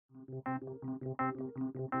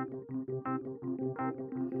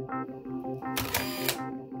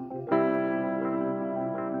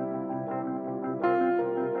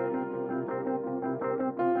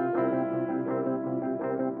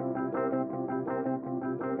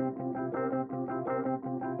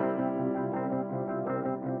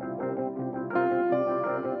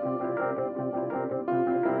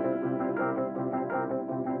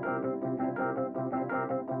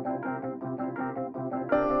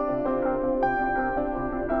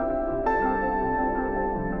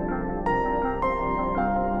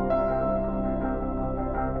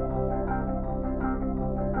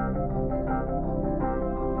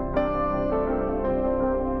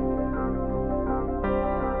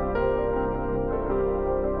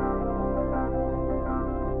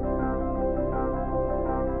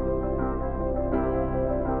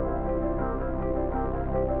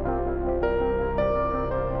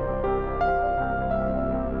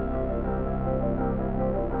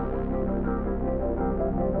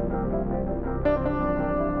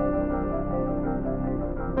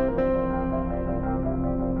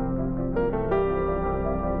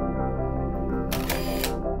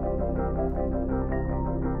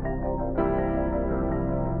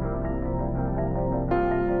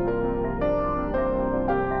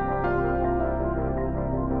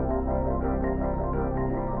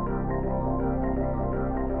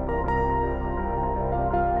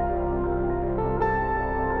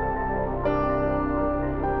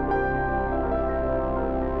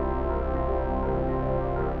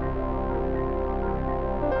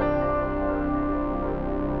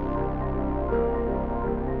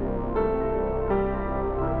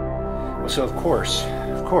So of course,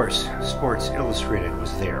 Sports Illustrated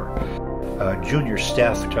was there. A junior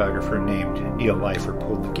staff photographer named Neil Leifer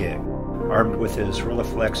pulled the gig, armed with his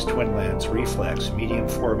Rolleiflex twin lens reflex medium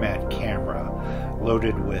format camera,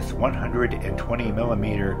 loaded with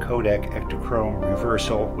 120mm Kodak Ektachrome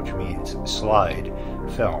reversal, which means slide,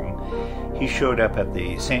 film. He showed up at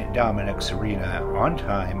the St. Dominic's Arena on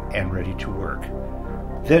time and ready to work.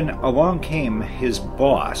 Then along came his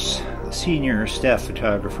boss, the senior staff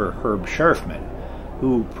photographer Herb Scharfman,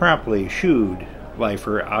 who promptly shooed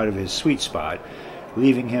Leifer out of his sweet spot,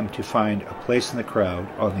 leaving him to find a place in the crowd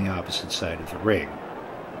on the opposite side of the ring.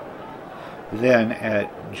 Then,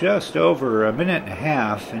 at just over a minute and a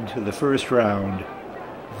half into the first round,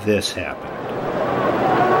 this happened.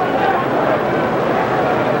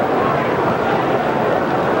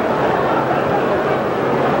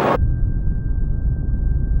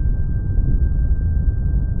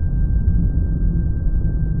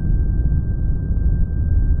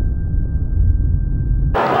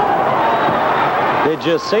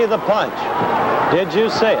 Did you see the punch? Did you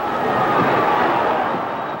see it?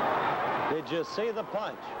 Did you see the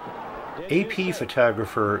punch? AP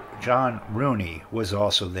photographer John Rooney was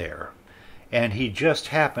also there, and he just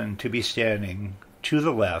happened to be standing to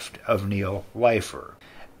the left of Neil Leifer.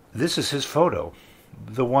 This is his photo,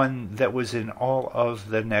 the one that was in all of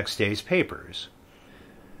the next day's papers.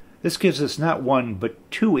 This gives us not one but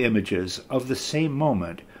two images of the same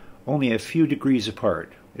moment, only a few degrees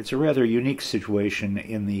apart. It's a rather unique situation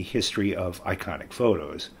in the history of iconic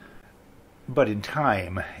photos. But in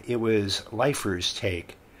time, it was Leifer's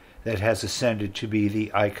take that has ascended to be the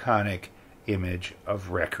iconic image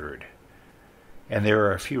of record. And there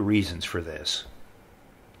are a few reasons for this.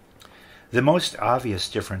 The most obvious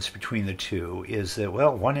difference between the two is that,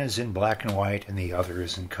 well, one is in black and white and the other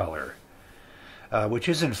is in color, which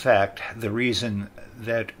is in fact the reason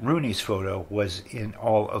that Rooney's photo was in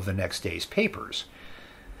all of the next day's papers.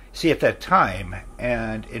 See, at that time,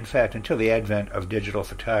 and in fact until the advent of digital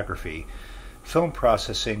photography, film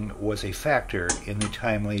processing was a factor in the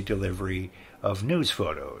timely delivery of news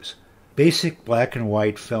photos. Basic black and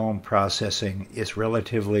white film processing is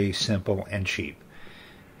relatively simple and cheap.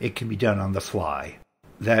 It can be done on the fly.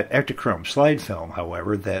 That Ektachrome slide film,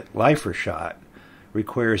 however, that Leifer shot,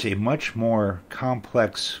 requires a much more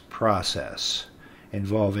complex process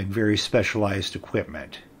involving very specialized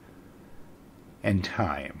equipment and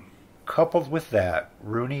time. Coupled with that,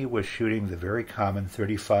 Rooney was shooting the very common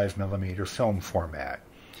 35mm film format,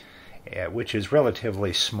 which is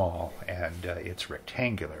relatively small and it's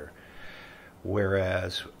rectangular,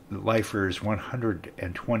 whereas Leifer's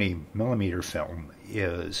 120mm film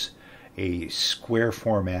is a square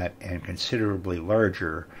format and considerably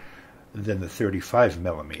larger than the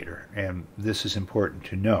 35mm, and this is important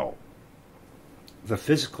to know. The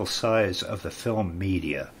physical size of the film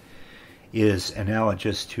media is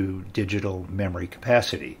analogous to digital memory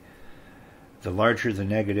capacity. The larger the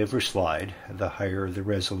negative or slide, the higher the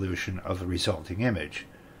resolution of the resulting image.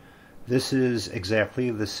 This is exactly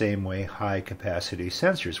the same way high-capacity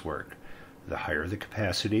sensors work. The higher the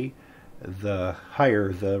capacity, the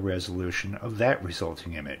higher the resolution of that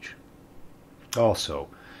resulting image. Also,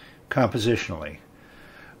 compositionally,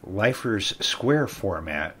 Leifer's square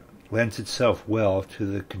format lends itself well to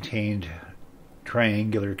the contained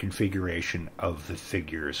triangular configuration of the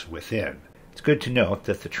figures within. It's good to note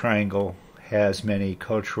that the triangle has many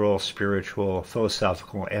cultural, spiritual,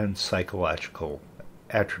 philosophical, and psychological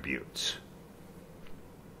attributes.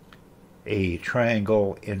 A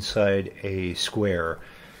triangle inside a square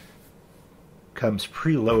comes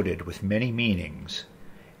preloaded with many meanings,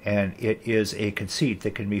 and it is a conceit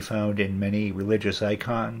that can be found in many religious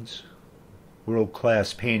icons,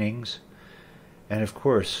 world-class paintings, and of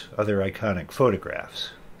course other iconic photographs.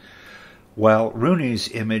 While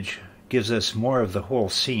Rooney's image gives us more of the whole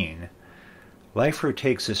scene, Leifer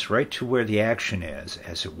takes us right to where the action is,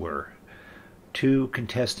 as it were. Two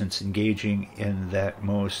contestants engaging in that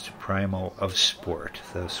most primal of sport,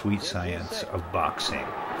 the sweet science of boxing.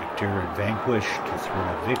 Victor and vanquished, the thrill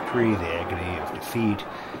of victory, the agony of defeat,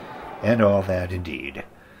 and all that indeed.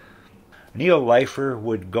 Neil Leifer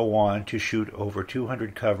would go on to shoot over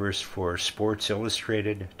 200 covers for Sports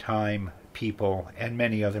Illustrated, Time, People, and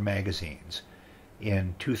many other magazines.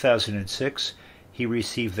 In 2006, he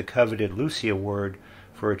received the coveted Lucy Award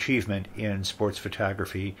for achievement in sports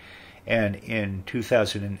photography, and in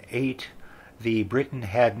 2008, the Britain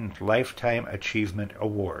Haddon Lifetime Achievement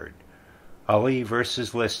Award. Ali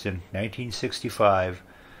vs. Liston, 1965,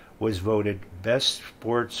 was voted Best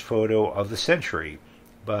Sports Photo of the Century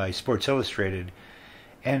by Sports Illustrated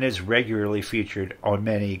and is regularly featured on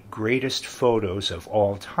many greatest photos of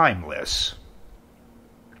all time lists.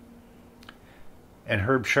 And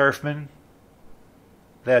Herb Scharfman,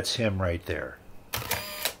 that's him right there.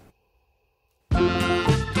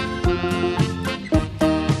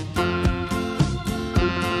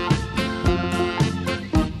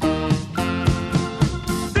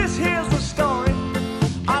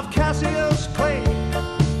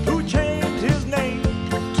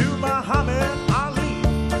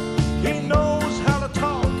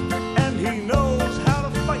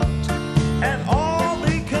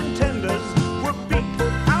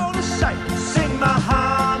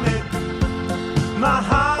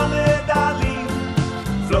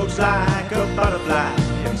 Like a butterfly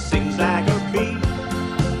and sings like a bee.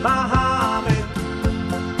 Muhammad,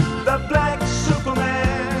 the black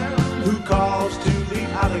Superman who calls to the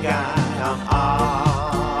other guy, I'm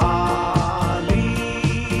Ali.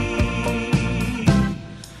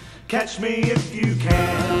 Catch me if you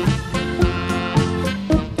can.